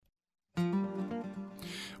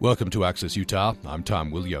Welcome to Access Utah. I'm Tom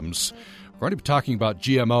Williams. We're going to be talking about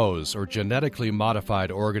GMOs, or genetically modified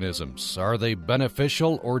organisms. Are they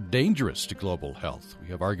beneficial or dangerous to global health? We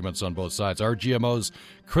have arguments on both sides. Are GMOs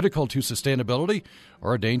critical to sustainability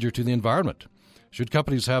or a danger to the environment? Should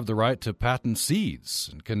companies have the right to patent seeds?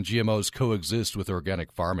 And can GMOs coexist with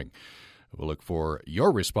organic farming? We'll look for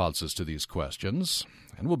your responses to these questions.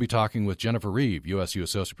 And we'll be talking with Jennifer Reeve, USU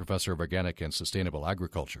Associate Professor of Organic and Sustainable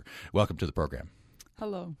Agriculture. Welcome to the program.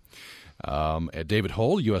 Hello. David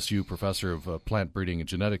Hull, USU Professor of Plant Breeding and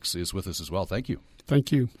Genetics, is with us as well. Thank you.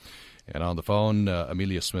 Thank you. And on the phone,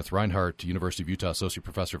 Amelia Smith Rinehart, University of Utah Associate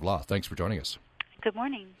Professor of Law. Thanks for joining us. Good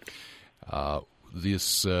morning.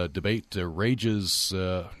 This debate rages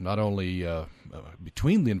not only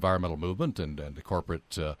between the environmental movement and the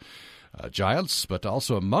corporate giants, but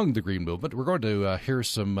also among the Green Movement. We're going to hear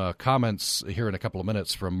some comments here in a couple of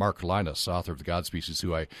minutes from Mark Linus, author of The God Species,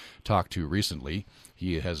 who I talked to recently.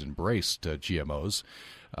 He has embraced GMOs.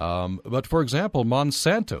 But, for example,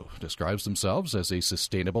 Monsanto describes themselves as a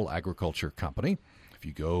sustainable agriculture company. If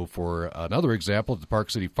you go for another example at the Park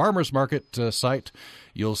City Farmers Market site,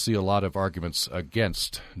 you'll see a lot of arguments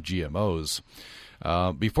against GMOs.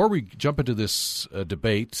 Before we jump into this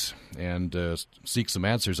debate and seek some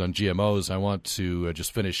answers on GMOs, I want to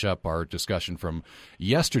just finish up our discussion from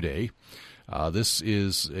yesterday. This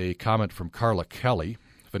is a comment from Carla Kelly,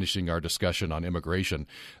 finishing our discussion on immigration.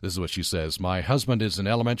 This is what she says. My husband is an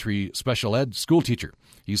elementary special ed school teacher.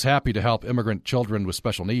 He's happy to help immigrant children with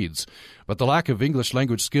special needs, but the lack of English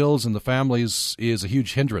language skills in the families is a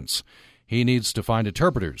huge hindrance. He needs to find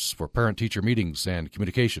interpreters for parent-teacher meetings and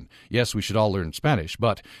communication. Yes, we should all learn Spanish,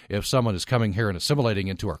 but if someone is coming here and assimilating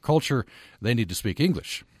into our culture, they need to speak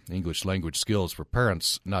English. English language skills for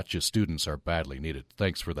parents, not just students, are badly needed.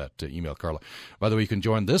 Thanks for that email, Carla. By the way, you can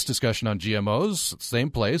join this discussion on GMOs, same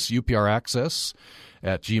place, upraccess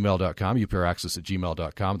at gmail.com, upraccess at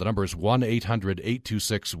gmail.com. The number is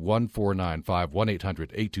 1-800-826-1495,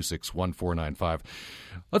 1-800-826-1495.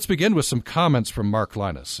 Let's begin with some comments from Mark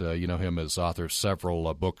Linus. You know him as author of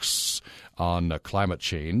several books on climate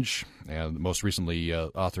change, and most recently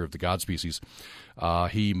author of The God Species.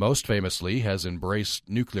 He most famously has embraced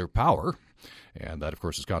nuclear power, and that, of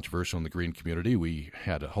course, is controversial in the green community. We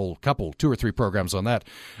had a whole couple, 2 or 3 programs on that.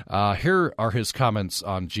 Here are his comments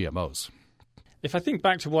on GMOs. If I think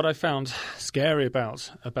back to what I found scary about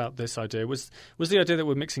this idea was the idea that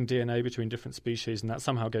we're mixing DNA between different species, and that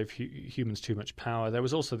somehow gave humans too much power. There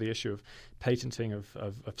was also the issue of patenting of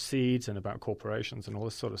seeds and about corporations and all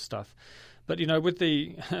this sort of stuff. But you know, with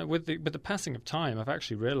the passing of time, I've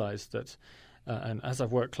actually realized that. And as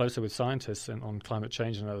I've worked closer with scientists on climate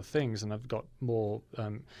change and other things, and I've got more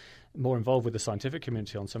involved with the scientific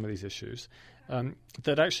community on some of these issues,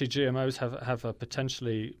 that actually GMOs have a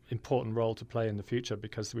potentially important role to play in the future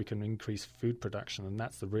because we can increase food production, and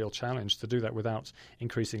that's the real challenge, to do that without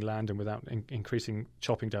increasing land and without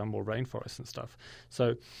chopping down more rainforests and stuff.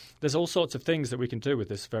 So there's all sorts of things that we can do with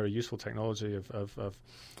this very useful technology of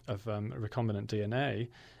recombinant DNA,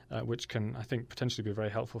 which can, I think, potentially be very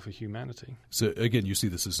helpful for humanity. So, again, you see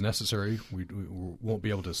this as necessary. We won't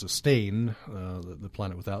be able to sustain the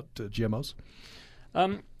planet without GMOs?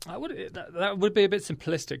 That would be a bit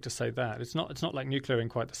simplistic to say that. It's not like nuclear in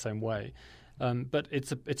quite the same way. But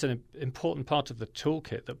it's an important part of the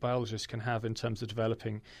toolkit that biologists can have in terms of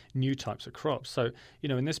developing new types of crops. So, you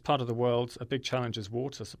know, in this part of the world, a big challenge is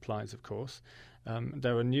water supplies, of course.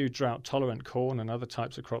 There are new drought-tolerant corn and other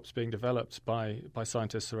types of crops being developed by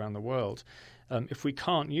scientists around the world. If we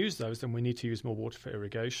can't use those, then we need to use more water for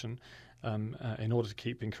irrigation in order to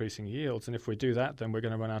keep increasing yields. And if we do that, then we're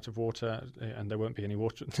going to run out of water, and there won't be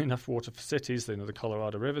enough water for cities. You know, the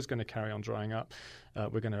Colorado River is going to carry on drying up.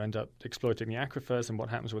 We're going to end up exploiting the aquifers, and what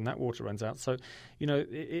happens when that water runs out? So, you know,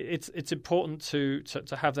 it's important to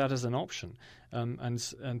have that as an option.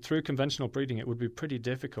 And through conventional breeding, it would be pretty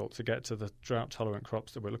difficult to get to the drought-tolerant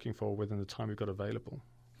crops that we're looking for within the time we've got available.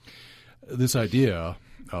 This idea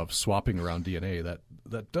of swapping around DNA,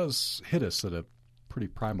 that does hit us at a pretty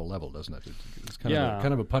primal level, doesn't it? It's kind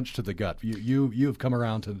of a punch to the gut. You've come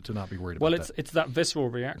around to not be worried about that. Well, it's that visceral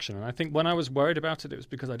reaction, and I think when I was worried about it, it was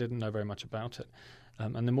because I didn't know very much about it.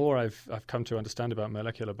 And the more I've come to understand about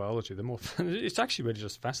molecular biology, the more it's actually really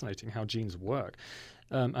just fascinating how genes work.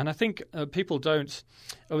 And I think people don't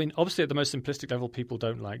 – I mean, obviously at the most simplistic level, people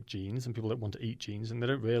don't like genes and people don't want to eat genes, and they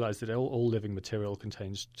don't realize that all living material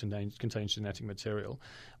contains genetic material.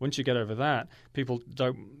 Once you get over that, people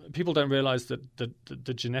don't realize that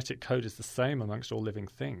the genetic code is the same amongst all living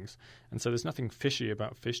things. And so there's nothing fishy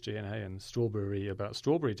about fish DNA and strawberry about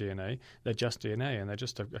strawberry DNA. They're just DNA, and they're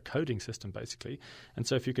just a coding system, basically. And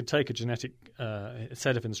so if you could take a genetic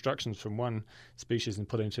set of instructions from one species and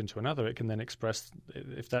put it into another, it can then express –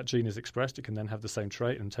 if that gene is expressed, it can then have the same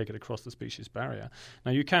trait and take it across the species barrier.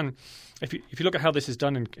 Now, you can – if you look at how this is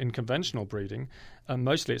done in conventional breeding,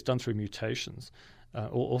 mostly it's done through mutations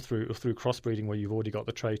or through crossbreeding where you've already got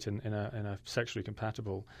the trait in a sexually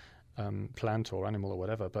compatible plant or animal or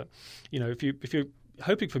whatever. But, if you're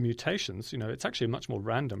hoping for mutations, it's actually a much more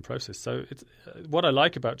random process. So it's what I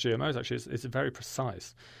like about GMOs actually is it's very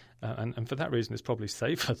precise. And for that reason, it's probably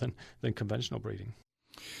safer than conventional breeding.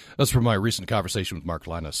 That's from my recent conversation with Mark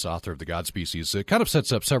Linus, author of The God Species. It kind of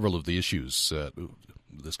sets up several of the issues.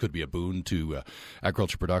 This could be a boon to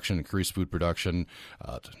agriculture production, increased food production,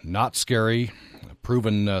 not scary,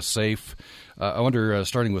 proven safe. I wonder,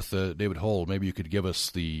 starting with David Hull, maybe you could give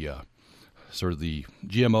us the sort of the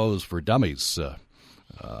GMOs for dummies,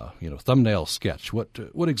 thumbnail sketch.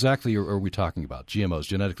 What exactly are we talking about? GMOs,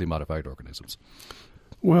 genetically modified organisms.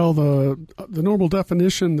 Well, the normal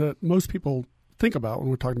definition that most people think about when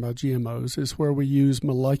we're talking about GMOs is where we use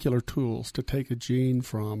molecular tools to take a gene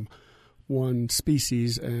from one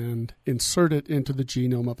species and insert it into the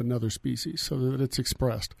genome of another species so that it's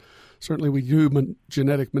expressed. Certainly we do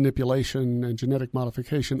genetic manipulation and genetic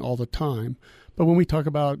modification all the time, but when we talk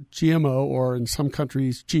about GMO, or in some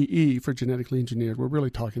countries GE for genetically engineered, we're really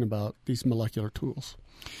talking about these molecular tools.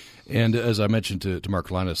 And as I mentioned to Mark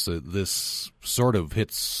Linus, this sort of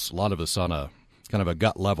hits a lot of us on a kind of a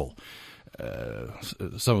gut level.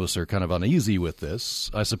 Some of us are kind of uneasy with this.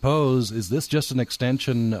 I suppose, is this just an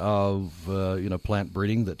extension of plant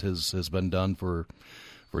breeding that has been done for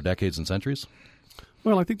decades and centuries?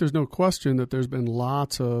 Well, I think there's no question that there's been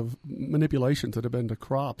lots of manipulations that have been to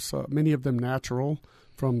crops, many of them natural,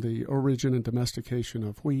 from the origin and domestication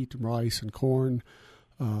of wheat, rice, and corn,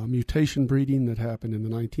 mutation breeding that happened in the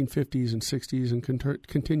 1950s and 60s and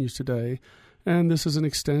continues today. And this is an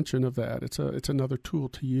extension of that. It's another tool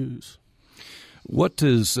to use. What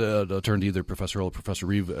is, I'll turn to either Professor Hull or Professor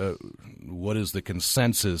Reeve, what is the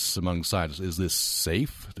consensus among scientists? Is this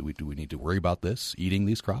safe? Do we need to worry about this, eating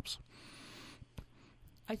these crops?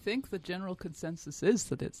 I think the general consensus is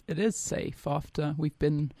that it is safe after we've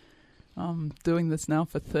been doing this now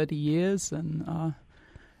for 30 years. And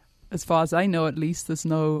as far as I know, at least, there's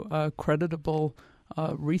no creditable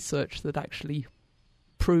research that actually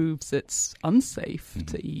proves it's unsafe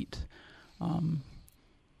to eat.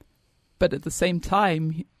 But at the same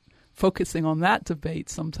time, focusing on that debate,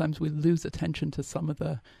 sometimes we lose attention to some of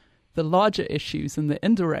the larger issues and the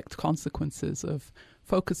indirect consequences of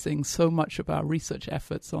focusing so much of our research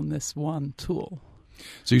efforts on this one tool.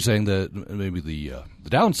 So you're saying that maybe the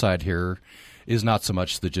downside here is not so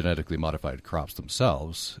much the genetically modified crops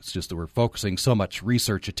themselves. It's just that we're focusing so much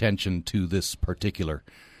research attention to this particular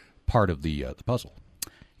part of the puzzle.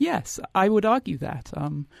 Yes, I would argue that.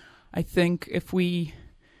 I think if we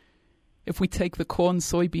take the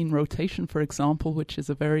corn-soybean rotation, for example, which is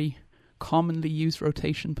a very commonly used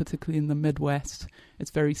rotation, particularly in the Midwest,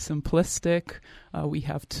 it's very simplistic. We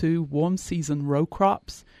have 2 warm season row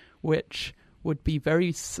crops, which would be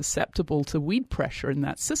very susceptible to weed pressure in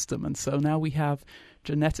that system. And so now we have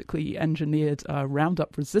genetically engineered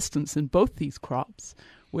Roundup resistance in both these crops,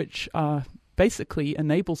 which basically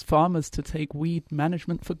enables farmers to take weed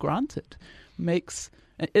management for granted.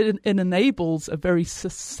 It enables a very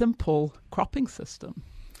simple cropping system.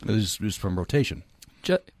 This is from rotation.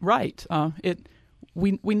 Right.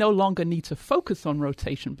 We no longer need to focus on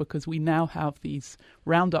rotation because we now have these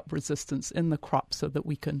Roundup resistance in the crop so that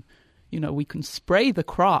we can spray the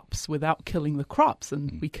crops without killing the crops,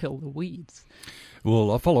 and we kill the weeds. Well,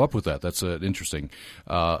 I'll follow up with that. That's interesting.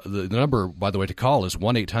 The number, by the way, to call is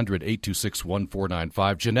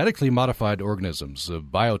 1-800-826-1495. Genetically modified organisms,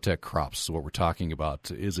 biotech crops, what we're talking about.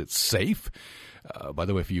 Is it safe? By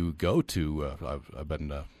the way, if you go to, I've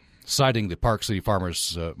been citing the Park City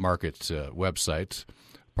Farmers Market website,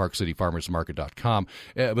 parkcityfarmersmarket.com,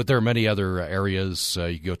 but there are many other areas.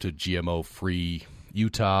 You go to GMO-free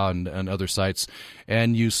Utah and other sites,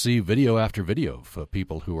 and you see video after video of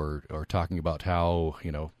people who are talking about how,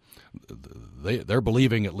 they're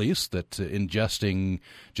believing at least that ingesting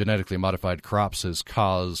genetically modified crops has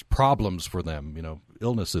caused problems for them,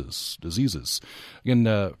 illnesses, diseases. Again,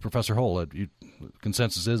 Professor Hull,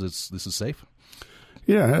 consensus is this is safe?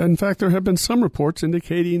 Yeah, in fact, there have been some reports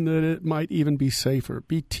indicating that it might even be safer.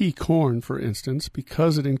 BT corn, for instance,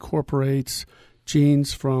 because it incorporates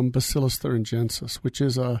genes from Bacillus thuringiensis, which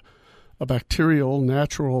is a bacterial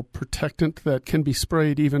natural protectant that can be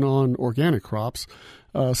sprayed even on organic crops.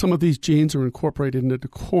 Some of these genes are incorporated into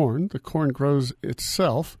corn. The corn grows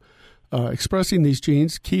itself. Expressing these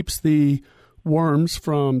genes keeps the worms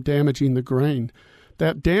from damaging the grain.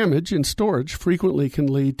 That damage in storage frequently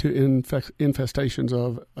can lead to infestations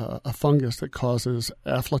of a fungus that causes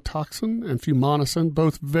aflatoxin and fumonisin,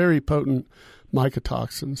 both very potent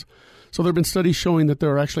mycotoxins. So there have been studies showing that there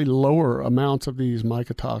are actually lower amounts of these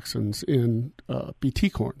mycotoxins in BT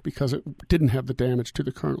corn because it didn't have the damage to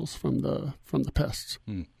the kernels from the pests.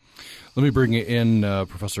 Let me bring in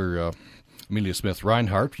Professor Amelia Smith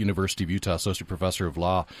Rinehart, University of Utah Associate Professor of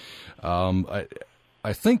Law.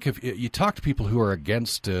 I think if you talk to people who are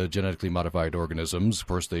against genetically modified organisms, of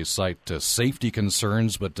course they cite safety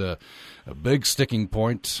concerns, but a big sticking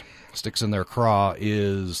point, sticks in their craw,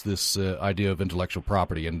 is this idea of intellectual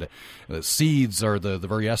property. And seeds are the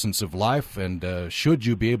very essence of life, and should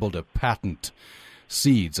you be able to patent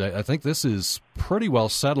seeds? I think this is pretty well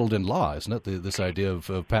settled in law, isn't it, this idea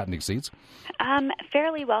of patenting seeds?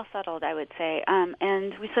 Fairly well settled, I would say.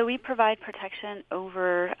 So we provide protection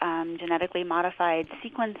over genetically modified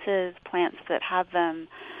sequences, plants that have them,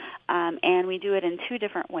 and we do it in two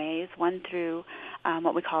different ways. One through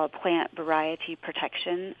what we call a plant variety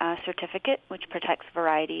protection certificate, which protects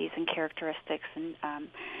varieties and characteristics and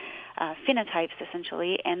phenotypes,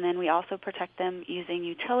 essentially, and then we also protect them using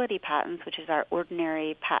utility patents, which is our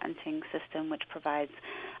ordinary patenting system, which provides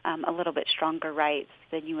a little bit stronger rights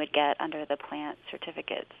than you would get under the plant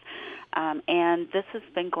certificates. And this has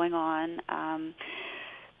been going on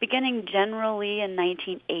beginning generally in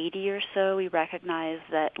 1980 or so. We recognize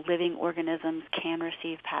that living organisms can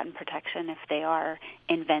receive patent protection if they are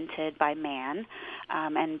invented by man,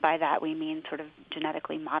 and by that we mean sort of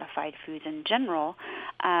genetically modified foods in general.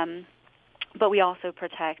 But we also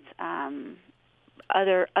protect other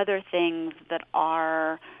things that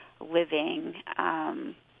are living.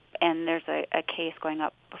 And there's a case going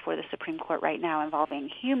up before the Supreme Court right now involving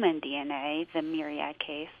human DNA, the Myriad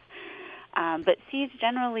case. But seeds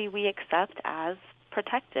generally we accept as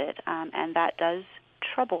protected, and that does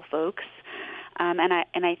trouble folks. And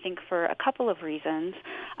I think for a couple of reasons.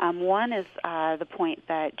 One is the point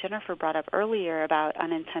that Jennifer brought up earlier about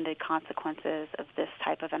unintended consequences of this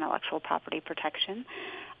type of intellectual property protection,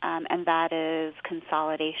 and that is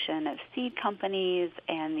consolidation of seed companies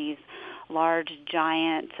and these large,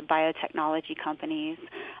 giant biotechnology companies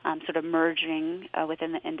sort of merging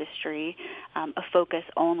within the industry, a focus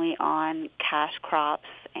only on cash crops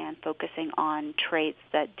and focusing on traits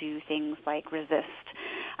that do things like resist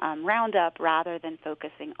Roundup rather than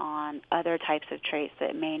focusing on other types of traits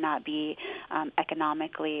that may not be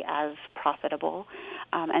economically as profitable.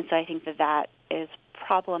 And so I think that is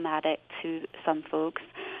problematic to some folks.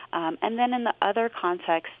 And then in the other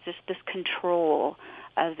context, just this control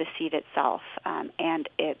of the seed itself and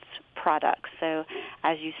its products. So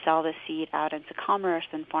as you sell the seed out into commerce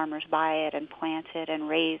and farmers buy it and plant it and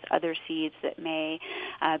raise other seeds that may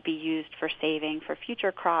be used for saving for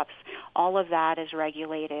future crops, all of that is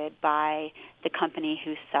regulated by the company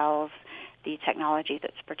who sells the technology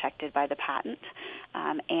that's protected by the patent,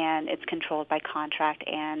 and it's controlled by contract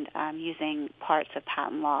and using parts of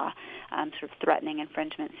patent law, sort of threatening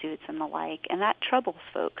infringement suits and the like, and that troubles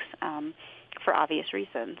folks for obvious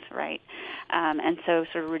reasons, right? And so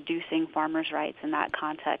sort of reducing farmers' rights in that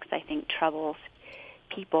context, I think, troubles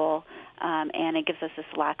people, and it gives us this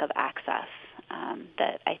lack of access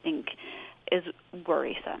that I think is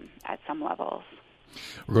worrisome at some levels.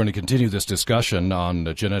 We're going to continue this discussion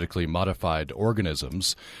on genetically modified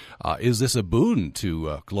organisms. Is this a boon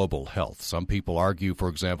to global health? Some people argue, for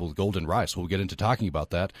example, golden rice. We'll get into talking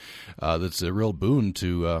about that. That's a real boon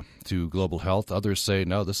to global health. Others say,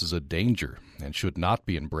 no, this is a danger and should not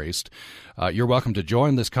be embraced. You're welcome to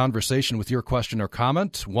join this conversation with your question or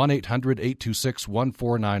comment.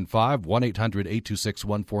 1-800-826-1495,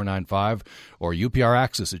 1-800-826-1495, or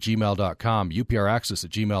upraccess@gmail.com,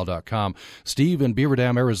 upraccess@gmail.com. Steve in Beaver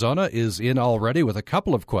Dam, Arizona is in already with a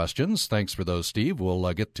couple of questions. Thanks for those, Steve.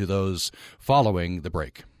 We'll get to those following the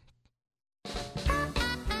break.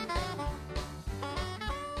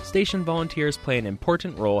 Station volunteers play an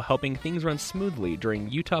important role helping things run smoothly during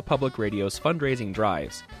Utah Public Radio's fundraising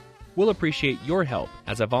drives. We'll appreciate your help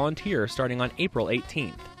as a volunteer starting on April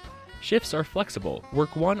 18th. Shifts are flexible,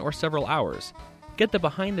 work 1 or several hours. Get the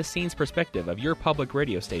behind-the-scenes perspective of your public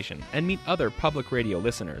radio station and meet other public radio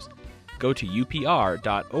listeners. Go to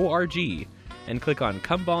upr.org and click on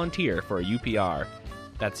Come Volunteer for a UPR.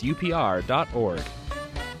 That's upr.org.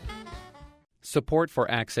 Support for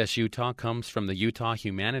Access Utah comes from the Utah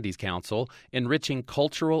Humanities Council, enriching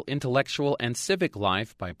cultural, intellectual, and civic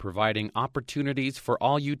life by providing opportunities for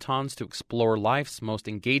all Utahns to explore life's most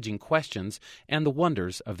engaging questions and the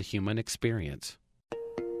wonders of the human experience.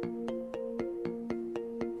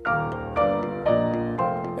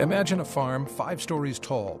 Imagine a farm 5 stories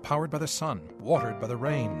tall, powered by the sun, watered by the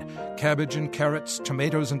rain. Cabbage and carrots,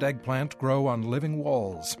 tomatoes and eggplant grow on living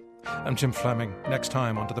walls. I'm Jim Fleming. Next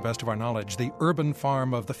time on To the Best of Our Knowledge, the urban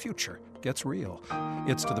farm of the future gets real.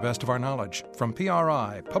 It's To the Best of Our Knowledge from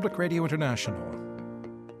PRI, Public Radio International.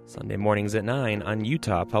 Sunday mornings at 9 on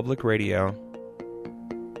Utah Public Radio.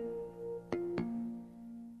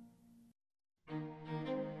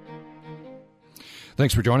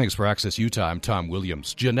 Thanks for joining us for Access Utah. I'm Tom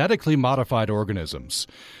Williams. Genetically modified organisms,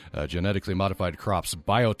 genetically modified crops,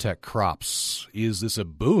 biotech crops. Is this a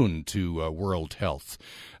boon to world health?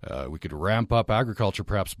 We could ramp up agriculture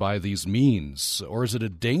perhaps by these means. Or is it a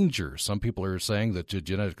danger? Some people are saying that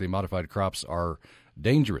genetically modified crops are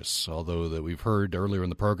dangerous, although that we've heard earlier in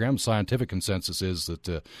the program, scientific consensus is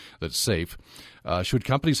that it's safe. Should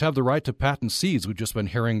companies have the right to patent seeds? We've just been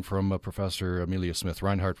hearing from Professor Amelia Smith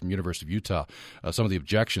Rinehart from University of Utah some of the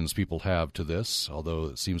objections people have to this, although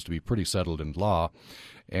it seems to be pretty settled in law.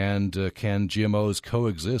 And can GMOs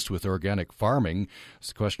coexist with organic farming? It's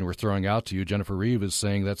the question we're throwing out to you. Jennifer Reeve is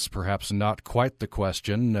saying that's perhaps not quite the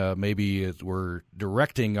question. Maybe we're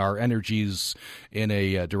directing our energies in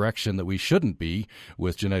a direction that we shouldn't be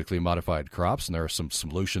with genetically modified crops, and there are some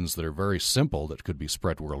solutions that are very simple that could be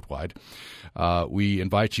spread worldwide. We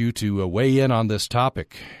invite you to weigh in on this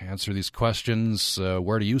topic, answer these questions.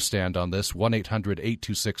 Where do you stand on this?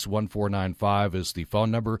 1-800-826-1495 is the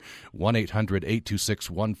phone number,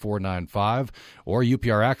 1-800-826-1495, or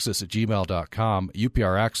upraccess@gmail.com,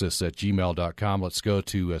 upraccess@gmail.com. Let's go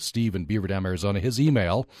to Steve in Beaver Dam, Arizona. His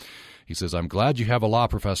email, he says, I'm glad you have a law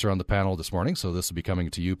professor on the panel this morning, so this will be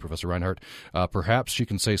coming to you, Professor Rinehart. Perhaps you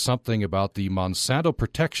can say something about the Monsanto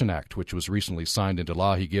Protection Act, which was recently signed into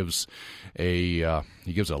law. He gives a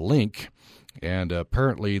link. And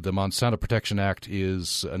apparently the Monsanto Protection Act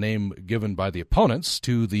is a name given by the opponents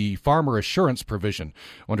to the farmer assurance provision.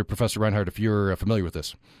 I wonder, Professor Rinehart, if you're familiar with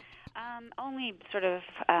this. Only sort of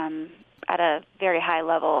at a very high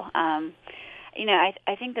level. I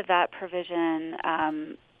think that provision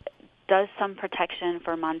does some protection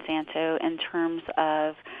for Monsanto in terms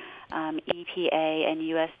of EPA and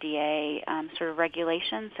USDA sort of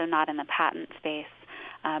regulations, so not in the patent space,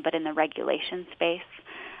 but in the regulation space.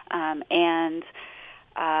 And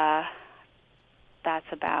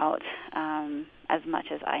that's about as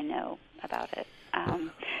much as I know about it.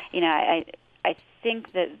 I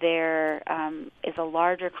think that there is a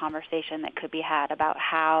larger conversation that could be had about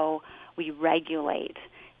how we regulate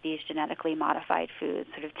these genetically modified foods,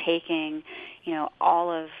 sort of taking,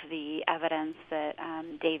 all of the evidence that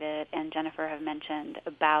David and Jennifer have mentioned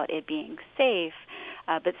about it being safe,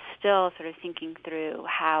 but still sort of thinking through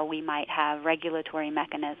how we might have regulatory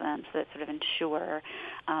mechanisms that sort of ensure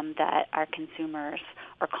that our consumers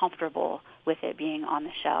are comfortable with it being on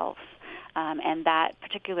the shelves. And that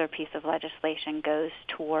particular piece of legislation goes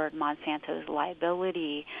toward Monsanto's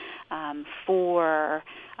liability for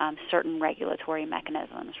certain regulatory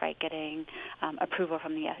mechanisms, right? Getting approval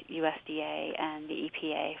from the USDA and the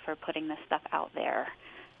EPA for putting this stuff out there.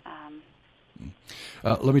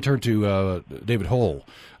 Let me turn to David Hole.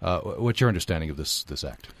 What's your understanding of this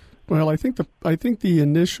act? Well, I think the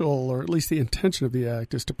initial, or at least the intention of the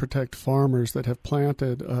act, is to protect farmers that have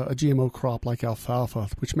planted a GMO crop like alfalfa,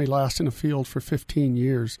 which may last in a field for 15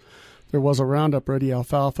 years. There was a Roundup-ready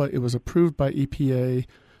alfalfa. It was approved by EPA,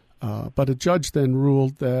 but a judge then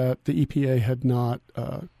ruled that the EPA had not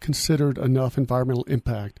considered enough environmental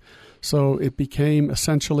impact. So it became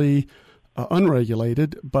essentially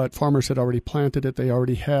unregulated, but farmers had already planted it. They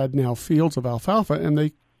already had now fields of alfalfa, and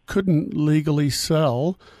they couldn't legally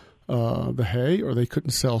sell the hay, or they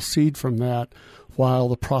couldn't sell seed from that while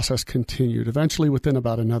the process continued. Eventually, within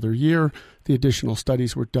about another year, the additional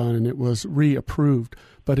studies were done and it was reapproved.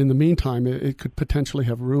 But in the meantime, it could potentially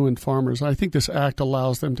have ruined farmers. I think this act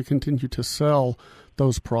allows them to continue to sell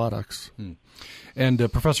those products. And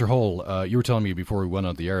Professor Hole, you were telling me before we went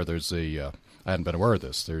on the air, there's I hadn't been aware of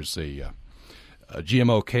this, there's a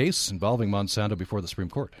GMO case involving Monsanto before the Supreme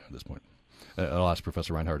Court at this point. I'll ask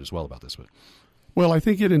Professor Rinehart as well about this. Well, I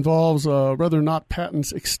think it involves whether or not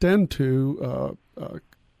patents extend to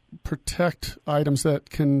protect items that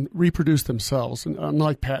can reproduce themselves. And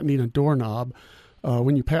unlike patenting a doorknob,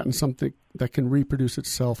 when you patent something that can reproduce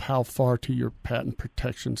itself, how far do your patent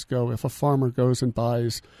protections go? If a farmer goes and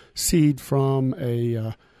buys seed from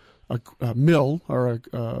a mill or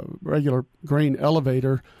a regular grain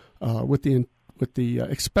elevator with the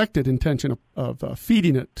expected intention of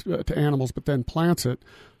feeding it to animals, but then plants it,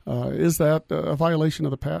 is that a violation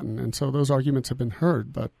of the patent? And so those arguments have been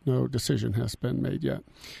heard, but no decision has been made yet.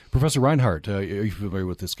 Professor Rinehart, are you familiar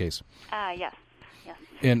with this case? Yes.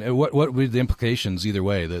 And what would be the implications either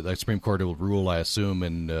way? The Supreme Court will rule, I assume,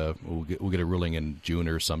 and we'll get a ruling in June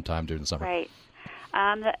or sometime during the summer. Right.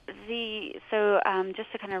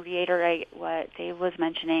 Just to kind of reiterate what Dave was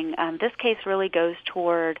mentioning, this case really goes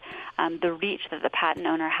toward the reach that the patent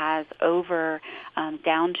owner has over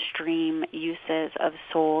downstream uses of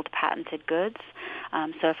sold patented goods.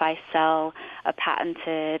 So if I sell a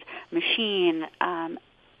patented machine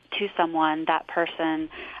to someone, that person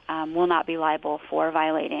will not be liable for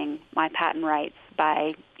violating my patent rights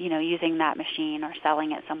by, using that machine or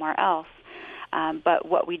selling it somewhere else. But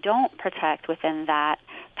what we don't protect within that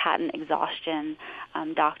patent exhaustion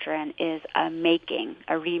doctrine is a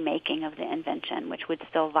remaking of the invention, which would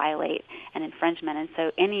still violate an infringement. And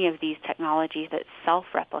so any of these technologies that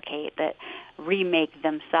self-replicate, that remake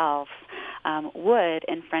themselves, would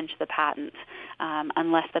infringe the patent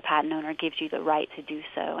unless the patent owner gives you the right to do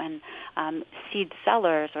so. And seed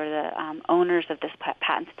sellers or the owners of this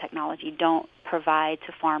patented technology don't provide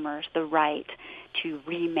to farmers the right to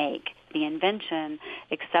remake the invention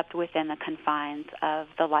except within the confines of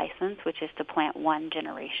the license, which is to plant one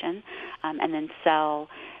generation and then sell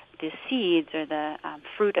the seeds or the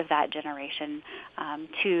fruit of that generation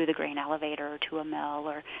to the grain elevator or to a mill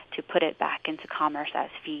or to put it back into commerce as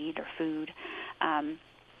feed or food. And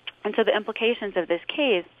so the implications of this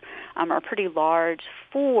case are pretty large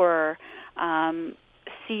for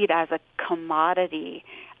seed as a commodity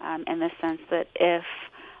in the sense that if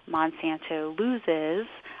Monsanto loses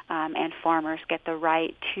and farmers get the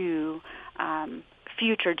right to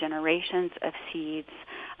future generations of seeds,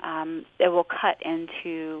 it will cut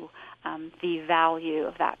into the value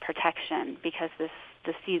of that protection because the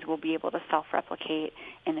seeds will be able to self-replicate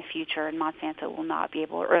in the future, and Monsanto will not be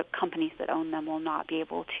able, or companies that own them will not be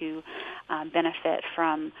able to benefit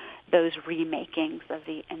from those remakings of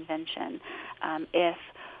the invention. If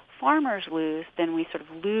farmers lose, then we sort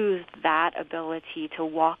of lose that ability to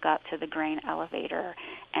walk up to the grain elevator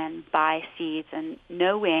and buy seeds, and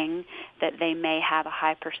knowing that they may have a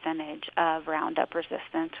high percentage of Roundup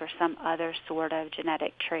resistance or some other sort of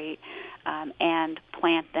genetic trait, and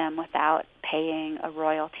plant them without paying a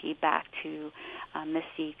royalty back to the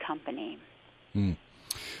seed company.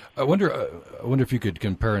 I wonder if you could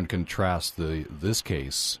compare and contrast this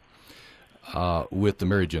case with the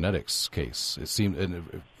Myriad Genetics case. It seemed,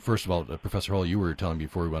 and first of all, Professor Hull, you were telling me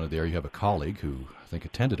before we went there, you have a colleague who I think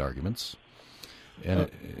attended arguments,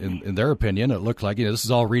 and in their opinion, it looked like this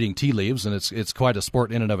is all reading tea leaves, and it's quite a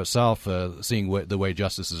sport in and of itself, seeing the way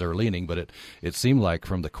justices are leaning. But it seemed like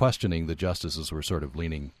from the questioning, the justices were sort of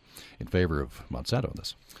leaning in favor of Monsanto in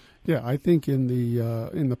this. Yeah, I think in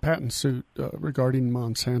the patent suit regarding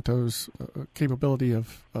Monsanto's capability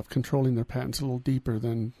of controlling their patents a little deeper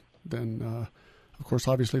than of course,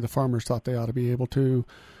 obviously the farmers thought they ought to be able to.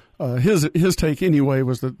 His take anyway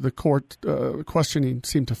was that the court questioning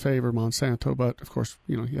seemed to favor Monsanto, but of course,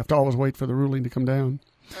 you have to always wait for the ruling to come down.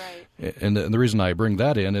 Right. And the reason I bring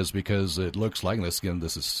that in is because it looks like, this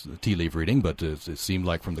is tea leaf reading, but it seemed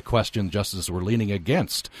like from the question, justices were leaning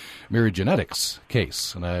against Myriad Genetics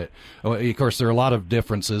case. And of course, there are a lot of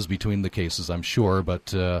differences between the cases, I'm sure,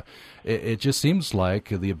 but it just seems like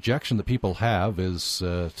the objection that people have is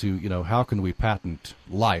to, how can we patent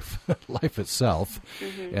life itself?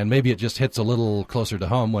 Mm-hmm. And maybe it just hits a little closer to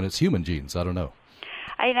home when it's human genes. I don't know.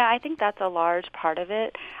 I think that's a large part of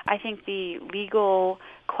it. I think the legal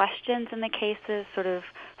questions in the cases sort of,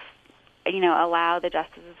 allow the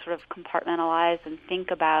justices to sort of compartmentalize and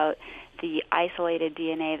think about the isolated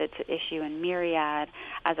DNA that's at issue in Myriad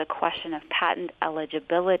as a question of patent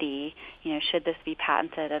eligibility. Should this be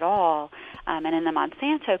patented at all? And in the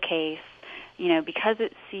Monsanto case, because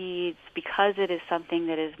it's seeds, because it is something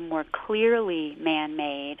that is more clearly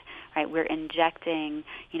man-made, right? We're injecting,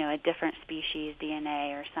 a different species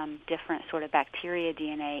DNA or some different sort of bacteria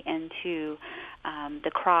DNA into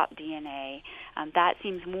the crop DNA. That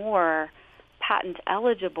seems more patent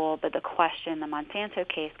eligible, but the question in the Monsanto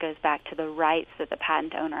case goes back to the rights that the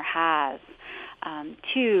patent owner has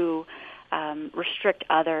to restrict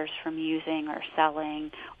others from using or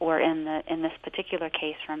selling, or in this particular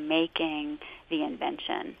case, from making the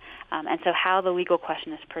invention. And so how the legal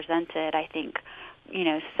question is presented, I think,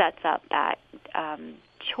 sets up that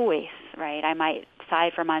choice, right? I might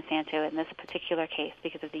side for Monsanto in this particular case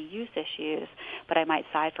because of the use issues, but I might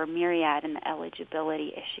side for Myriad and the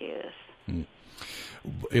eligibility issues.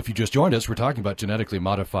 If you just joined us, we're talking about genetically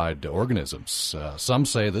modified organisms. Some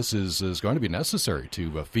say this is going to be necessary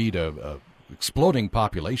to feed a exploding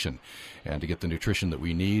population and to get the nutrition that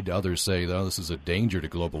we need. Others say, though, this is a danger to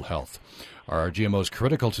global health. Are GMOs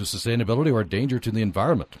critical to sustainability or a danger to the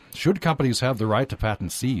environment? Should companies have the right to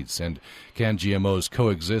patent seeds? And can GMOs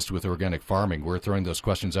coexist with organic farming? We're throwing those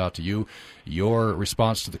questions out to you. Your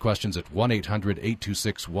response to the questions at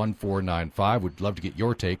 1-800-826-1495. We'd love to get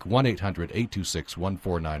your take,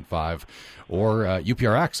 1-800-826-1495, or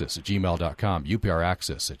upraccess@gmail.com,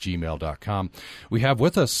 upraccess@gmail.com. We have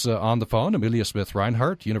with us on the phone Amelia Smith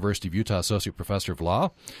Rinehart, University of Utah Associate Professor of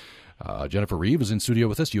Law. Jennifer Reeve is in studio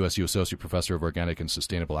with us, USU Associate Professor of Organic and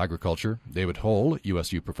Sustainable Agriculture. David Hull,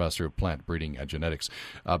 USU Professor of Plant Breeding and Genetics.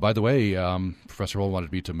 By the way, Professor Hull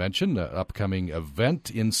wanted me to mention an upcoming event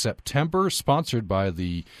in September sponsored by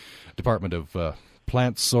the Department of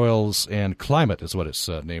Plant, Soils, and Climate is what it's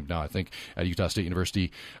named now, I think, at Utah State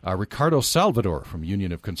University. Ricardo Salvador from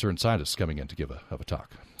Union of Concerned Scientists coming in to give a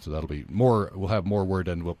talk. So that'll be more. We'll have more word,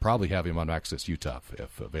 and we'll probably have him on Access Utah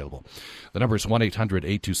if available. The number is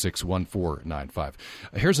 1-800-826-1495.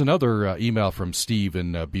 Here's another email from Steve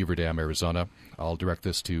in Beaver Dam, Arizona. I'll direct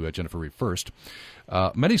this to Jennifer Reeve first.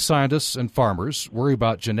 Many scientists and farmers worry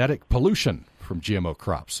about genetic pollution from GMO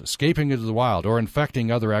crops, escaping into the wild or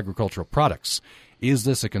infecting other agricultural products. Is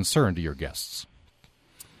this a concern to your guests?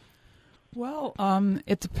 Well,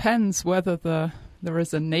 it depends whether there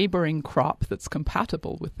is a neighboring crop that's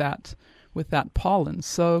compatible with that pollen.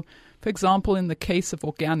 So, for example, in the case of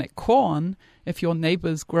organic corn, if your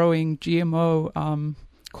neighbor's growing GMO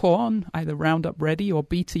corn, either Roundup Ready or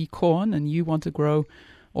BT corn, and you want to grow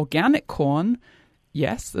organic corn,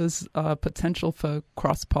 yes, there's potential for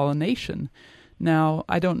cross-pollination. Now,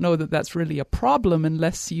 I don't know that that's really a problem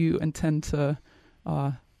unless you intend to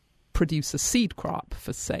produce a seed crop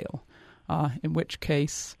for sale, in which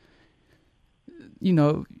case,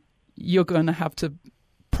 you're going to have to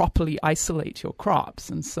properly isolate your crops.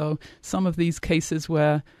 And so some of these cases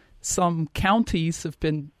where some counties have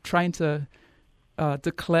been trying to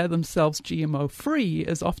declare themselves GMO-free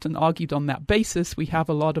is often argued on that basis. We have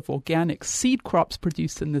a lot of organic seed crops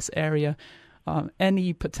produced in this area.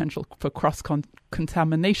 Any potential for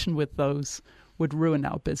cross-contamination with those would ruin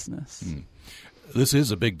our business. This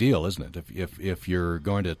is a big deal, isn't it? If you're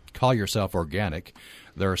going to call yourself organic,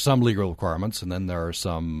 there are some legal requirements, and then there are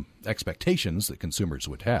some expectations that consumers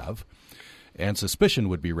would have, and suspicion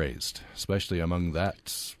would be raised, especially among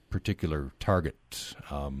that particular target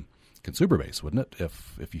consumer base, wouldn't it,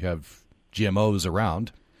 if you have GMOs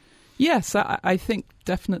around? Yes, I think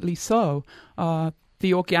definitely so.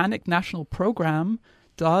 The Organic National Program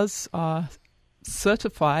does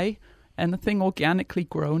certify anything organically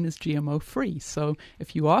grown is GMO-free. So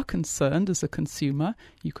if you are concerned as a consumer,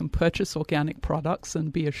 you can purchase organic products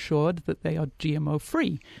and be assured that they are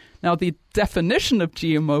GMO-free. Now, the definition of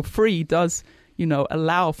GMO-free does,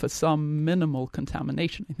 allow for some minimal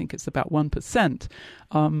contamination. I think it's about 1%.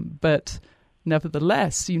 But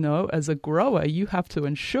nevertheless, as a grower, you have to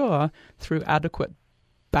ensure through adequate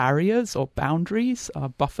barriers or boundaries,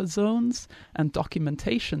 buffer zones, and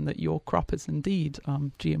documentation that your crop is indeed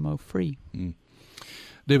GMO-free.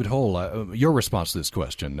 David Hull, your response to this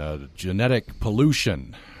question, genetic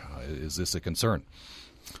pollution, is this a concern?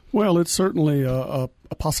 Well, it's certainly a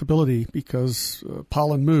possibility because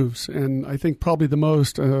pollen moves, and I think probably the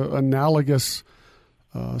most analogous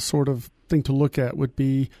sort of thing to look at would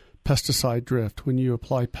be pesticide drift. When you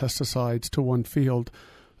apply pesticides to one field,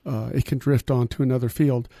 it can drift on to another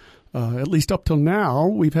field. At least up till now,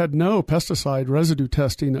 we've had no pesticide residue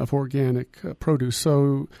testing of organic produce.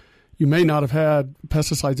 So you may not have had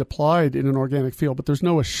pesticides applied in an organic field, but there's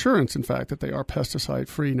no assurance, in fact, that they are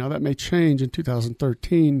pesticide-free. Now, that may change in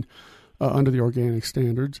 2013 under the organic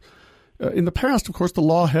standards. In the past, of course, the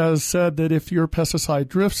law has said that if your pesticide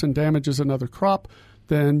drifts and damages another crop,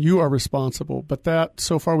 then you are responsible. But that,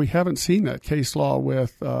 so far, we haven't seen that case law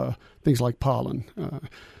with things like pollen.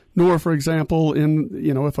 Nor, for example,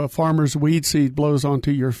 if a farmer's weed seed blows onto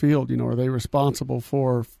your field, are they responsible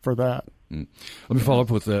for that? Let me follow up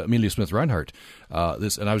with Amelia Smith Rinehart.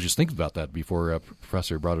 And I was just thinking about that before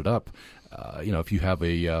Professor brought it up. If you have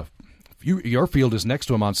your field is next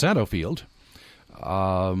to a Monsanto field,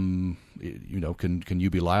 can you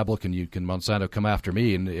be liable? Can Monsanto come after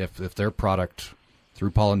me, and if their product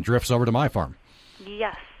through pollen drifts over to my farm?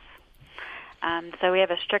 Yes. So we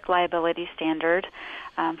have a strict liability standard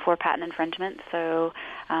for patent infringement. So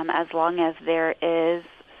as long as there is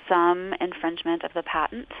some infringement of the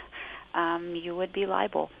patent, you would be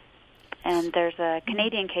liable. And there's a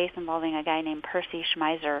Canadian case involving a guy named Percy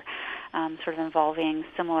Schmeiser, sort of involving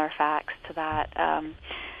similar facts to that,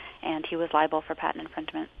 and he was liable for patent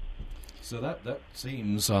infringement. So that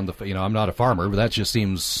seems on the I'm not a farmer, but that just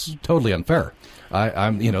seems totally unfair.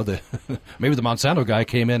 I'm maybe the Monsanto guy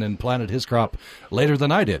came in and planted his crop later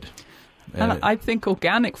than I did. And I think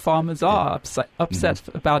organic farmers are upset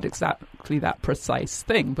about exactly that precise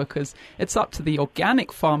thing, because it's up to the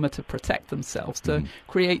organic farmer to protect themselves, to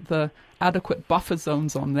create the adequate buffer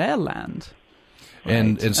zones on their land. Right.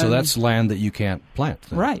 And so that's land that you can't plant.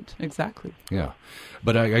 Then. Right, exactly. Yeah.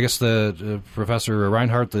 But I guess Professor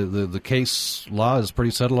Rinehart, the case law is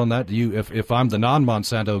pretty settled on that. If I'm the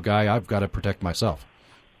non-Monsanto guy, I've got to protect myself.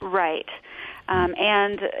 Right.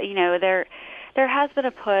 And, there has been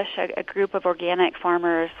a push. A group of organic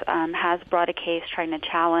farmers has brought a case trying to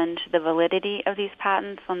challenge the validity of these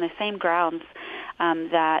patents on the same grounds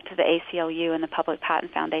that the ACLU and the Public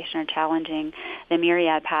Patent Foundation are challenging the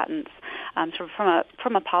myriad patents. So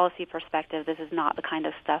from a policy perspective, this is not the kind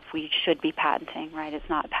of stuff we should be patenting, right? It's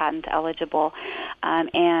not patent eligible.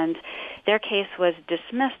 And their case was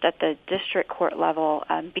dismissed at the district court level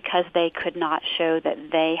because they could not show that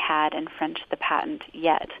they had infringed the patent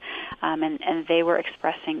yet. And they were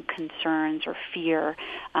expressing concerns or fear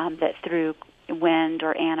that through wind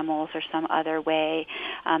or animals or some other way,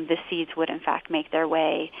 the seeds would in fact make their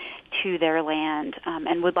way to their land,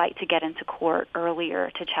 and would like to get into court earlier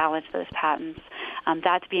to challenge those patents.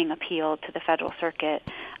 That's being appealed to the Federal Circuit,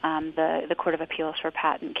 the Court of Appeals for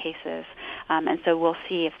Patent Cases. And so we'll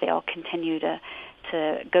see if they'll continue to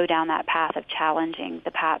go down that path of challenging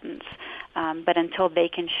the patents. But until they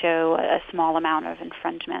can show a small amount of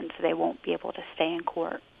infringement, they won't be able to stay in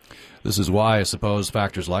court. This is why, I suppose,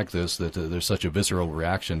 factors like this, that there's such a visceral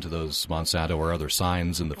reaction to those Monsanto or other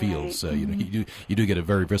signs in the fields. Right. You do get a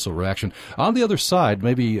very visceral reaction. On the other side,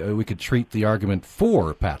 maybe we could treat the argument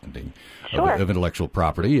for patenting of intellectual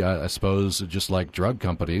property. I suppose, just like drug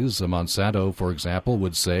companies, Monsanto, for example,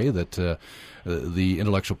 would say that the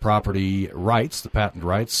intellectual property rights, the patent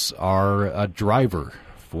rights, are a driver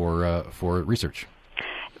for research.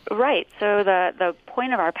 Right. So the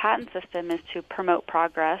point of our patent system is to promote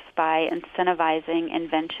progress by incentivizing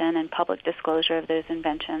invention and public disclosure of those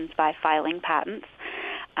inventions by filing patents.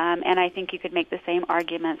 And I think you could make the same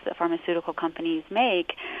arguments that pharmaceutical companies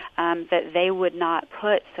make, that they would not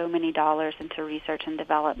put so many dollars into research and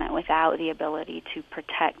development without the ability to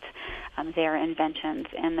protect their inventions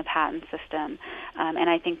in the patent system. And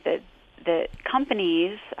I think that the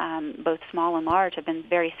companies, both small and large, have been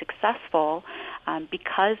very successful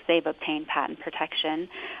because they've obtained patent protection,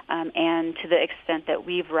 and to the extent that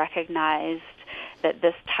we've recognized that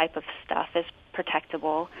this type of stuff is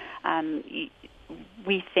protectable,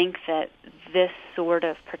 we think that this sort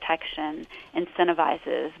of protection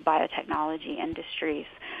incentivizes biotechnology industries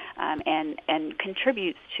and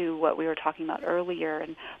contributes to what we were talking about earlier,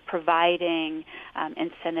 and providing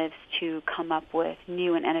incentives to come up with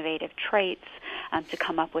new and innovative traits, to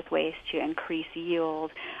come up with ways to increase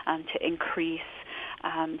yield, to increase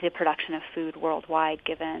the production of food worldwide,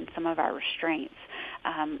 given some of our restraints.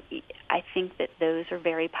 I think that those are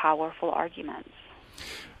very powerful arguments.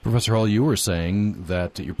 Professor Hall, you were saying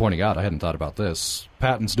that, you're pointing out, I hadn't thought about this,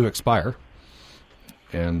 patents do expire,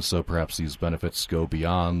 and so perhaps these benefits go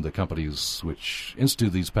beyond the companies which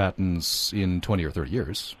institute these patents in 20 or 30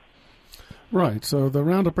 years. Right. So the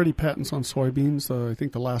Roundup Ready patents on soybeans, I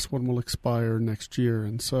think the last one will expire next year,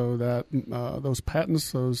 and so that those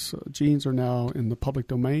patents, those genes are now in the public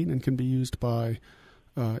domain and can be used by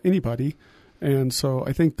anybody. And so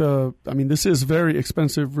I think this is very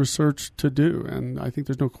expensive research to do, and I think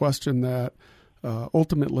there's no question that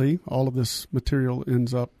ultimately all of this material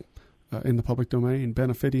ends up in the public domain,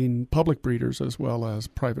 benefiting public breeders as well as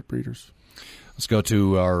private breeders. Let's go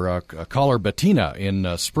to our caller, Bettina, in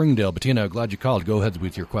Springdale. Bettina, glad you called. Go ahead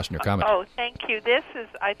with your question or comment. Oh, thank you. This is,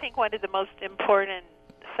 I think, one of the most important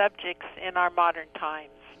subjects in our modern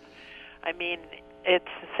times. I mean, it's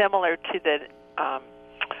similar to the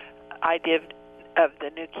idea of the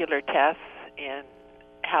nuclear tests and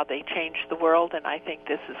how they changed the world, and I think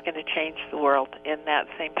this is going to change the world in that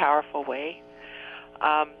same powerful way.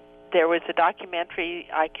 There was a documentary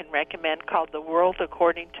I can recommend called The World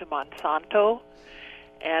According to Monsanto,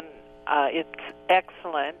 and it's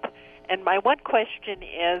excellent. And my one question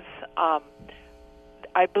is,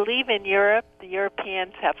 I believe in Europe, the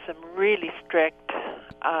Europeans have some really strict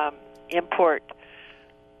import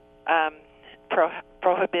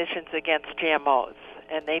prohibitions against GMOs,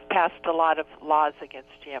 and they've passed a lot of laws against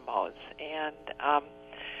GMOs. And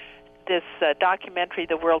this documentary,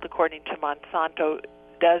 The World According to Monsanto,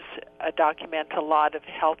 does document a lot of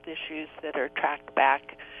health issues that are tracked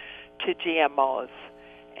back to GMOs.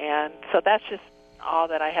 And so that's just all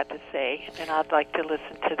that I had to say, and I'd like to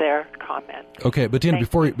listen to their comments. Okay, Bettina,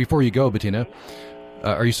 before you go, Bettina,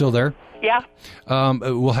 are you still there? Yeah.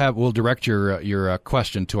 We'll direct your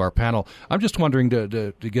question to our panel. I'm just wondering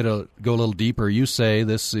to go a little deeper. You say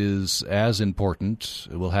this is as important,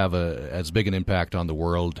 it will have as big an impact on the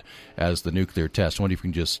world as the nuclear test. I wonder if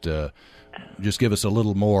you can just give us a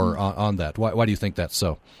little more on that. Why do you think that's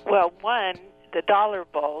so? Well, one, the dollar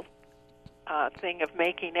bowl thing of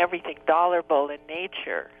making everything dollarable in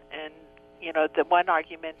nature, and the one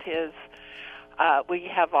argument is we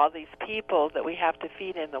have all these people that we have to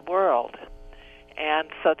feed in the world, and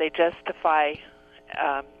so they justify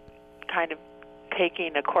kind of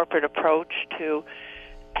taking a corporate approach to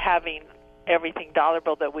having everything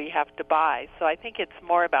dollarable that we have to buy. So I think it's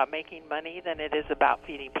more about making money than it is about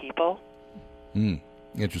feeding people.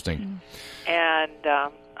 Interesting. And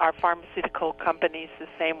our pharmaceutical companies the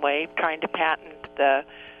same way, trying to patent the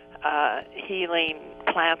healing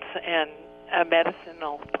plants and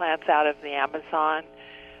medicinal plants out of the Amazon,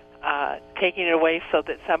 taking it away so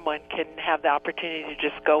that someone can have the opportunity to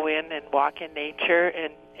just go in and walk in nature,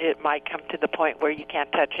 and it might come to the point where you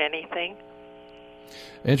can't touch anything.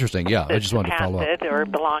 Interesting. Yeah, I just wanted to follow up. Or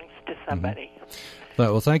belongs to somebody.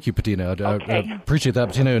 Well, thank you, Bettina. Okay. I appreciate that.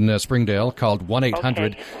 Bettina in Springdale called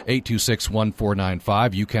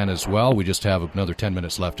 1-800-826-1495. You can as well. We just have another 10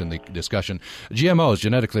 minutes left in the discussion. GMOs,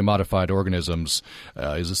 genetically modified organisms,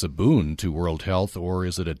 is this a boon to world health or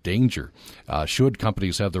is it a danger? Should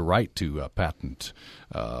companies have the right to patent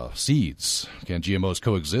seeds? Can GMOs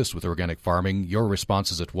coexist with organic farming? Your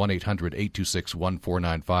response is at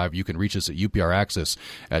 1-800-826-1495. You can reach us at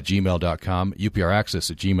upraccess@gmail.com,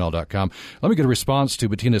 upraccess@gmail.com. Let me get a response to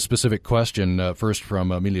Bettina's specific question, first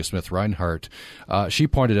from Amelia Smith Rinehart. She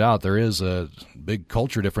pointed out there is a big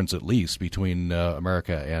culture difference, at least, between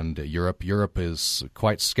America and Europe. Europe is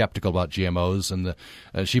quite skeptical about GMOs, and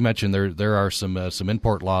she mentioned there are some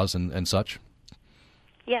import laws and such.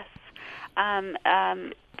 Yes.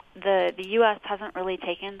 The U.S. hasn't really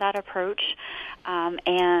taken that approach,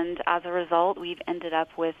 and as a result, we've ended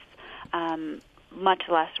up with much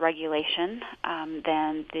less regulation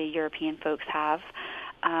than the European folks have.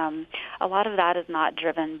 A lot of that is not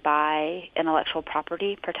driven by intellectual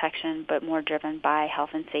property protection, but more driven by health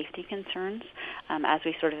and safety concerns. As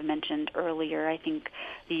we sort of mentioned earlier, I think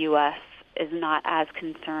the U.S. is not as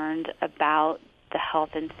concerned about the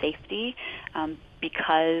health and safety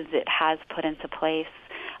because it has put into place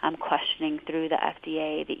questioning through the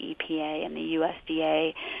FDA, the EPA, and the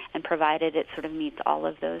USDA, and provided it sort of meets all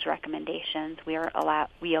of those recommendations, we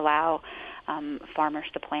allow farmers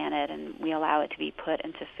to plant it, and we allow it to be put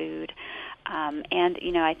into food.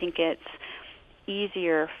 And I think it's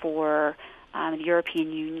easier for the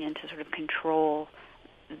European Union to sort of control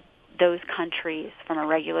those countries from a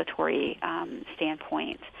regulatory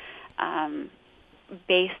standpoint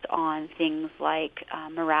based on things like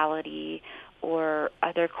morality or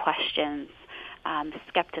other questions,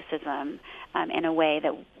 skepticism, in a way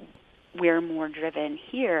that we're more driven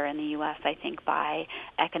here in the U.S., I think, by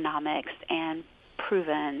economics and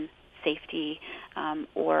proven safety,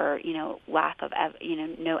 or lack of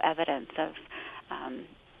no evidence of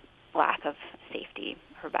lack of safety,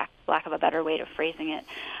 or lack of a better way of phrasing it,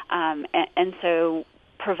 and so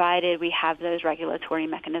provided we have those regulatory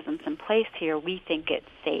mechanisms in place here, we think it's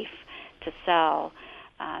safe to sell.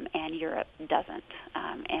 And Europe doesn't.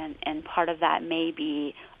 And part of that may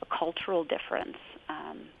be a cultural difference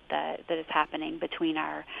that is happening between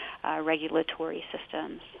our regulatory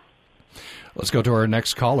systems. Let's go to our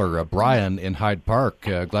next caller, Brian in Hyde Park.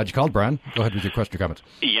 Glad you called, Brian. Go ahead with your question or comment.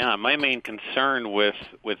 Yeah, my main concern with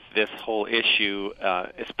this whole issue,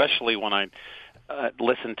 especially when I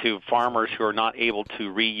listen to farmers who are not able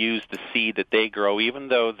to reuse the seed that they grow, even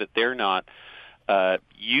though that they're not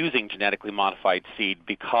using genetically modified seed,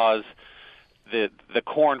 because the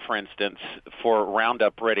corn, for instance, for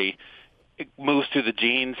Roundup Ready, it moves through the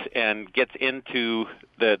genes and gets into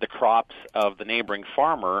the crops of the neighboring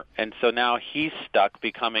farmer, and so now he's stuck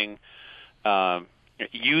becoming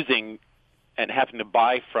using and having to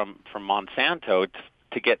buy from Monsanto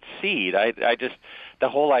to get seed. I just, the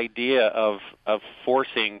whole idea of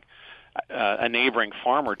forcing a neighboring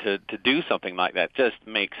farmer to do something like that just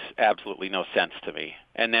makes absolutely no sense to me.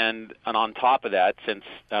 And on top of that, since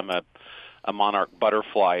I'm a monarch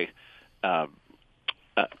butterfly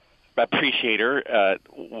appreciator,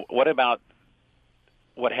 what about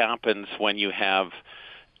what happens when you have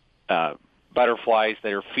butterflies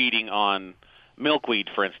that are feeding on milkweed,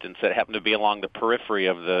 for instance, that happen to be along the periphery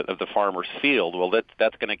of the farmer's field. Well,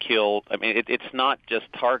 that's going to kill. I mean, it's not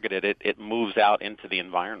just targeted; it moves out into the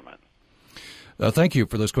environment. Thank you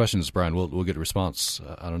for those questions, Brian. We'll get a response.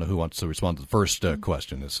 I don't know who wants to respond to the first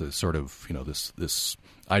question. This is sort of this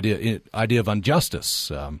idea of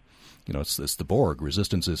injustice. It's the Borg.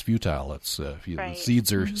 Resistance is futile. It's right.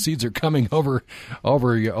 Seeds are coming over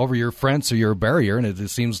your fence or your barrier, and it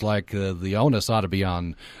seems like the onus ought to be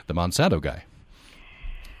on the Monsanto guy.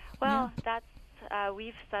 Well, that's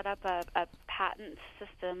we've set up a patent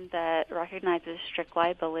system that recognizes strict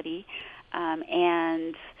liability,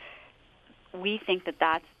 and we think that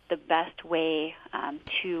that's the best way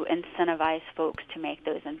to incentivize folks to make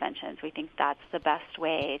those inventions. We think that's the best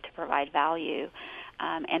way to provide value.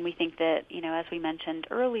 And we think that, as we mentioned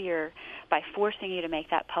earlier, by forcing you to make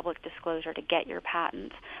that public disclosure to get your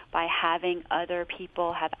patent, by having other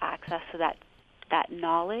people have access to that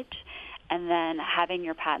knowledge, and then having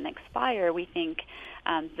your patent expire, we think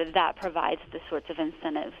that provides the sorts of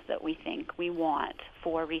incentives that we think we want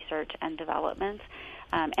for research and development.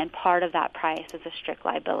 And part of that price is a strict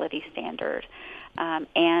liability standard.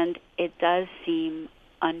 And it does seem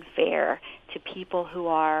unfair to people who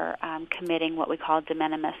are committing what we call de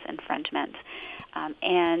minimis infringement.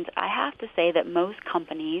 And I have to say that most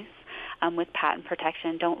companies with patent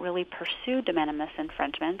protection don't really pursue de minimis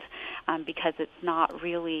infringement because it's not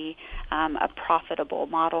really a profitable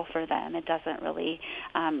model for them. It doesn't really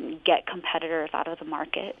get competitors out of the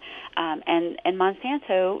market. And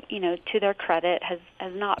Monsanto, to their credit, has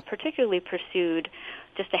not particularly pursued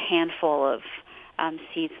just a handful of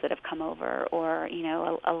seeds that have come over, or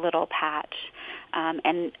a little patch,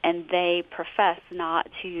 and they profess not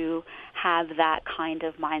to have that kind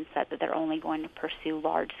of mindset that they're only going to pursue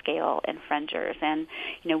large-scale infringers. And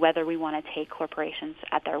whether we want to take corporations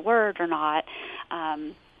at their word or not,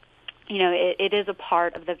 it is a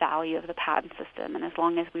part of the value of the patent system. And as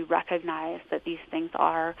long as we recognize that these things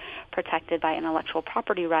are protected by intellectual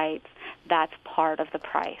property rights, that's part of the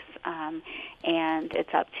price. And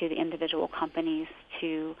it's up to the individual companies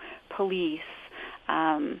to police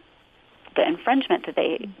the infringement that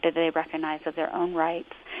they recognize of their own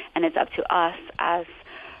rights. And it's up to us as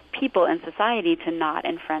people in society to not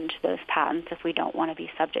infringe those patents if we don't want to be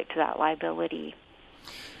subject to that liability.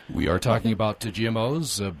 We are talking about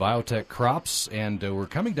GMOs, biotech crops, and we're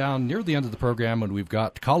coming down near the end of the program, and we've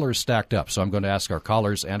got callers stacked up. So I'm going to ask our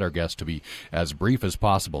callers and our guests to be as brief as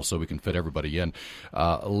possible so we can fit everybody in.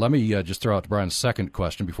 Let me just throw out Brian's second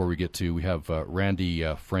question before we get to, we have Randy,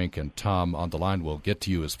 Frank, and Tom on the line. We'll get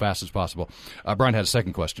to you as fast as possible. Brian had a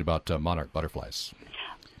second question about monarch butterflies.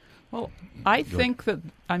 Well, I think that,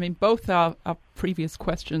 both our previous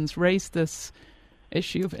questions raised this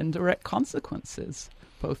issue of indirect consequences,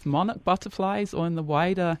 both monarch butterflies or in the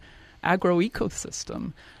wider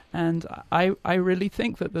agroecosystem. And I really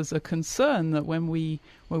think that there's a concern that when we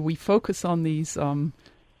focus on these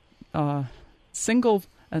single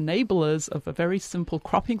enablers of a very simple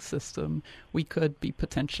cropping system, we could be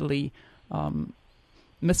potentially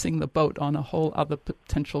missing the boat on a whole other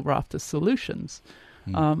potential raft of solutions.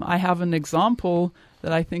 I have an example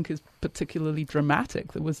that I think is particularly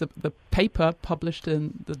dramatic. There was the paper published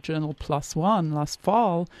in the journal PLOS ONE last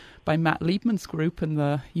fall by Matt Liebman's group in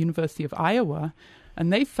the University of Iowa,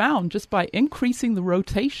 and they found just by increasing the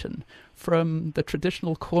rotation from the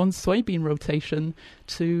traditional corn-soybean rotation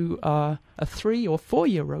to a 3 or 4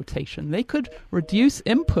 year rotation, they could reduce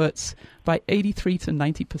inputs by 83 to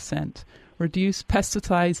 90%. Reduce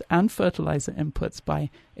pesticides and fertilizer inputs by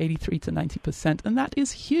 83 to 90%, and that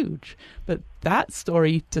is huge. But that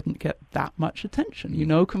story didn't get that much attention,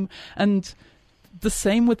 and the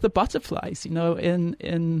same with the butterflies.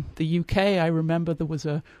 In the UK, I remember there was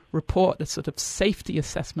a report, a sort of safety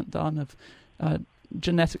assessment done of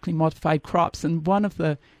genetically modified crops, and one of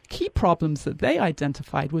the key problems that they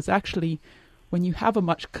identified was actually when you have a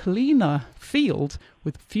much cleaner field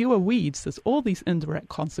with fewer weeds, there's all these indirect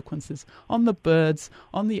consequences on the birds,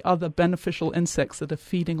 on the other beneficial insects that are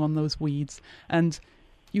feeding on those weeds, and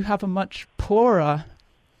you have a much poorer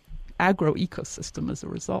agroecosystem as a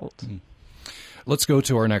result. Let's go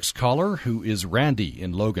to our next caller, who is Randy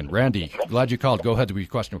in Logan. Randy, glad you called. Go ahead with your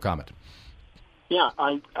question or comment. Yeah,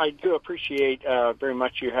 I do appreciate very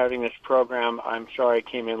much you having this program. I'm sorry I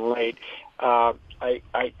came in late.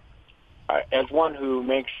 As one who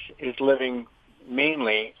makes his living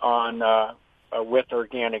mainly on with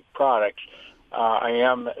organic products, I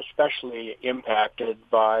am especially impacted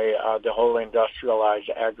by the whole industrialized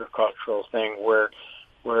agricultural thing, where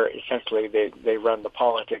essentially they run the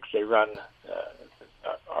politics, they run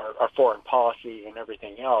our foreign policy and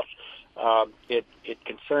everything else. It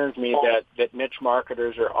concerns me that niche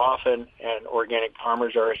marketers are often, and organic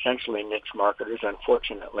farmers are essentially niche marketers,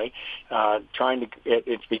 unfortunately,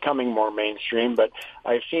 it's becoming more mainstream. But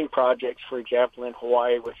I've seen projects, for example, in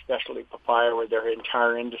Hawaii with specialty papaya, where their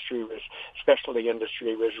entire specialty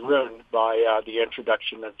industry was ruined by the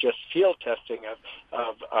introduction of just field testing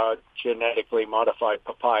of genetically modified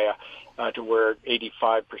papaya, to where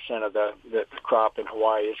 85% of the crop in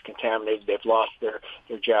Hawaii is contaminated. They've lost their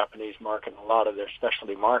Japanese market and a lot of their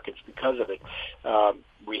specialty markets because of it.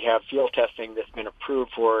 We have field testing that's been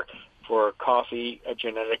approved for coffee,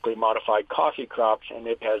 genetically modified coffee crops, and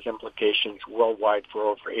it has implications worldwide for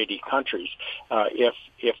over 80 countries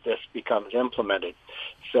if this becomes implemented.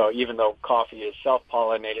 So even though coffee is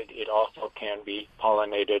self-pollinated, it also can be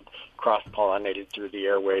cross-pollinated through the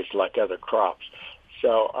airways like other crops.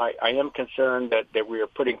 So I am concerned that we are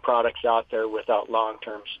putting products out there without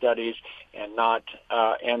long-term studies, and not.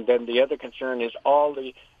 And then the other concern is all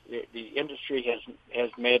the industry has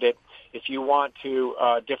made it. If you want to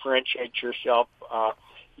differentiate yourself,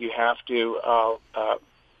 you have to.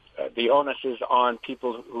 The onus is on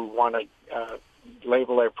people who want to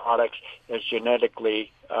label their products as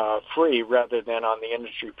genetically free, rather than on the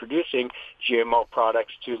industry producing GMO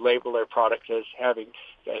products to label their products as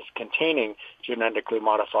containing genetically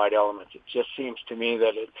modified elements. It just seems to me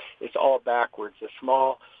that it's all backwards. The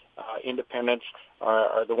small independents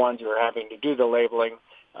are the ones who are having to do the labeling.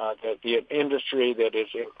 The industry that is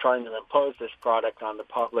trying to impose this product on the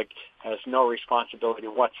public has no responsibility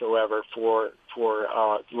whatsoever for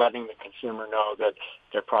letting the consumer know that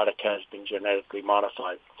their product has been genetically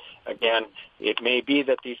modified. Again, it may be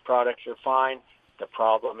that these products are fine. The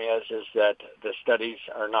problem is that the studies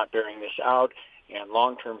are not bearing this out, and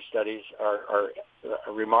long-term studies are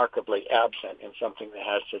remarkably absent in something that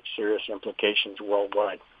has such serious implications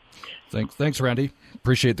worldwide. Thanks, Randy.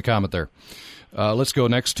 Appreciate the comment there. Let's go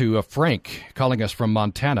next to Frank, calling us from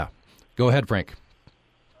Montana. Go ahead, Frank.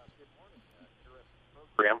 Good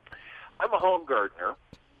morning. I'm a home gardener,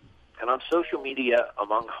 and on social media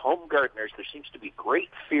among home gardeners, there seems to be great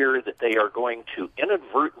fear that they are going to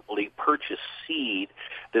inadvertently purchase seed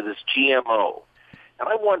that is GMO. And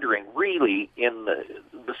I'm wondering, really, in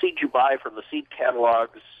the seed you buy from the seed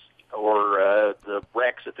catalogs or the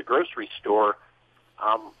racks at the grocery store,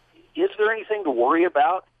 is there anything to worry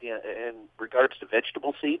about in regards to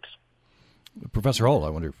vegetable seeds? Professor Hull, I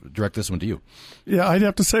wonder, direct this one to you. Yeah, I'd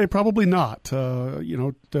have to say probably not.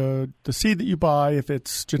 The seed that you buy, if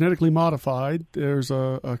it's genetically modified, there's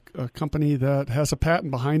a company that has a patent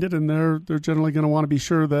behind it, and they're generally going to want to be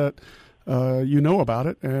sure that you know about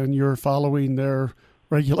it and you're following their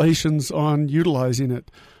regulations on utilizing it.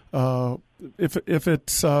 If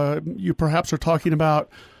it's you perhaps are talking about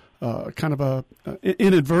kind of a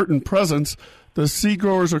inadvertent presence, the seed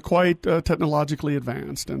growers are quite technologically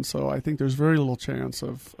advanced, and so I think there's very little chance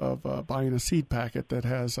of buying a seed packet that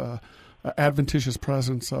has a adventitious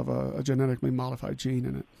presence of a genetically modified gene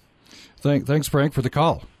in it. Thanks, Frank, for the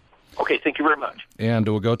call. Okay, thank you very much. And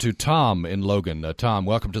we'll go to Tom in Logan. Tom,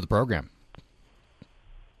 welcome to the program.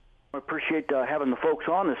 I appreciate having the folks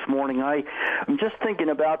on this morning. I'm just thinking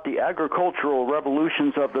about the agricultural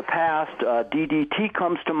revolutions of the past. DDT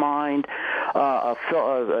comes to mind,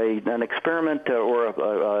 an experiment or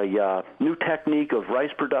a new technique of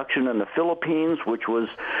rice production in the Philippines, which was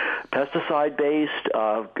pesticide-based,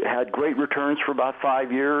 had great returns for about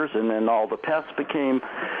 5 years, and then all the pests became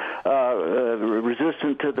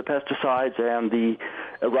resistant to the pesticides, and the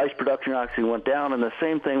rice production actually went down. And the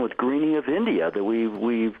same thing with greening of India, that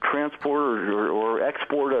we've transported or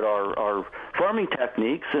exported our farming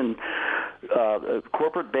techniques and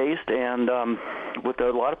corporate-based and with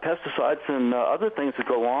a lot of pesticides and other things that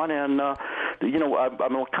go on. And,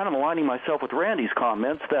 I'm kind of aligning myself with Randy's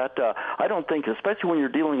comments that I don't think, especially when you're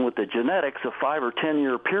dealing with the genetics, a 5 or 10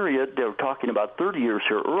 year period, they were talking about 30 years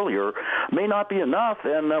here earlier, may not be enough,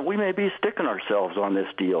 and we may be sticking ourselves on this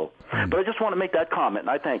deal. But I just want to make that comment, and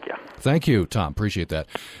I thank you. Thank you, Tom. Appreciate that.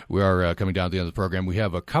 We are coming down to the end of the program. We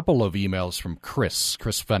have a couple of emails from Chris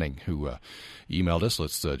Fenning, who emailed us.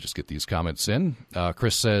 Let's just get these comments in.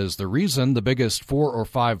 Chris says, the reason the biggest 4 or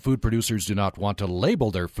 5 food producers do not want to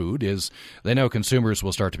label their food is they know consumers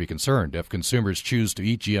will start to be concerned. If consumers choose to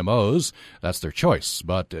eat GMOs, that's their choice,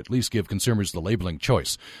 but at least give consumers the labeling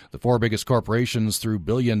choice. The 4 biggest corporations threw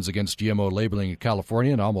billions against GMO labeling in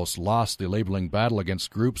California and almost lost the labeling battle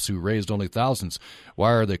against groups who raised only thousands.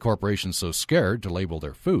 Why are the corporations so scared to label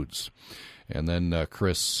their foods? And then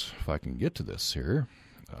Chris, if I can get to this here,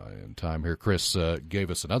 In time here, Chris gave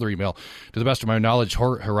us another email. To the best of my knowledge,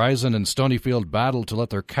 Horizon and Stonyfield battled to let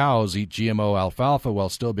their cows eat GMO alfalfa while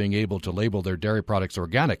still being able to label their dairy products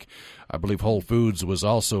organic. I believe Whole Foods was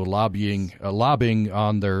also lobbying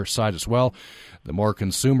on their side as well. The more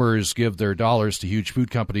consumers give their dollars to huge food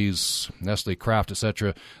companies, Nestle, Kraft,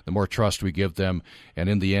 etc., the more trust we give them. And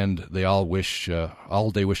in the end, they all wish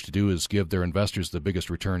to do is give their investors the biggest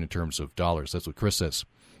return in terms of dollars. That's what Chris says.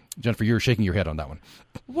 Jennifer, you're shaking your head on that one.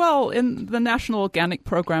 Well, in the National Organic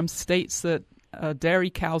Program states that dairy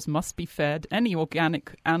cows must be fed, any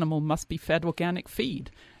organic animal must be fed organic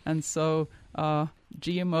feed. And so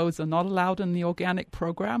GMOs are not allowed in the organic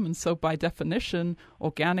program. And so by definition,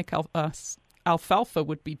 organic alfalfa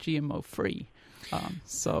would be GMO-free.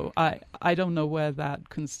 So I don't know where that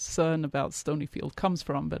concern about Stonyfield comes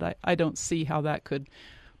from, but I don't see how that could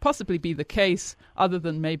possibly be the case other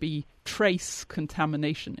than maybe trace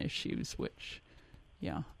contamination issues, which,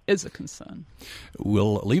 is a concern.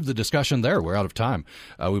 We'll leave the discussion there. We're out of time.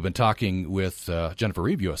 We've been talking with Jennifer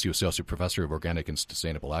Reeve, USU Associate Professor of Organic and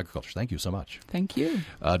Sustainable Agriculture. Thank you so much. Thank you.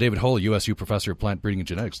 David Hull, USU Professor of Plant Breeding and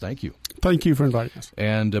Genetics. Thank you. Thank you for inviting us.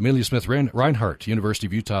 And Amelia Smith Rinehart, University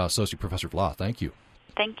of Utah Associate Professor of Law. Thank you.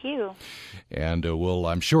 Thank you. And we'll,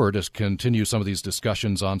 I'm sure, just continue some of these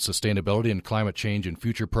discussions on sustainability and climate change in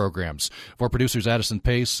future programs. For producers Addison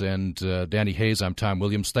Pace and Danny Hayes, I'm Tom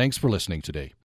Williams. Thanks for listening today.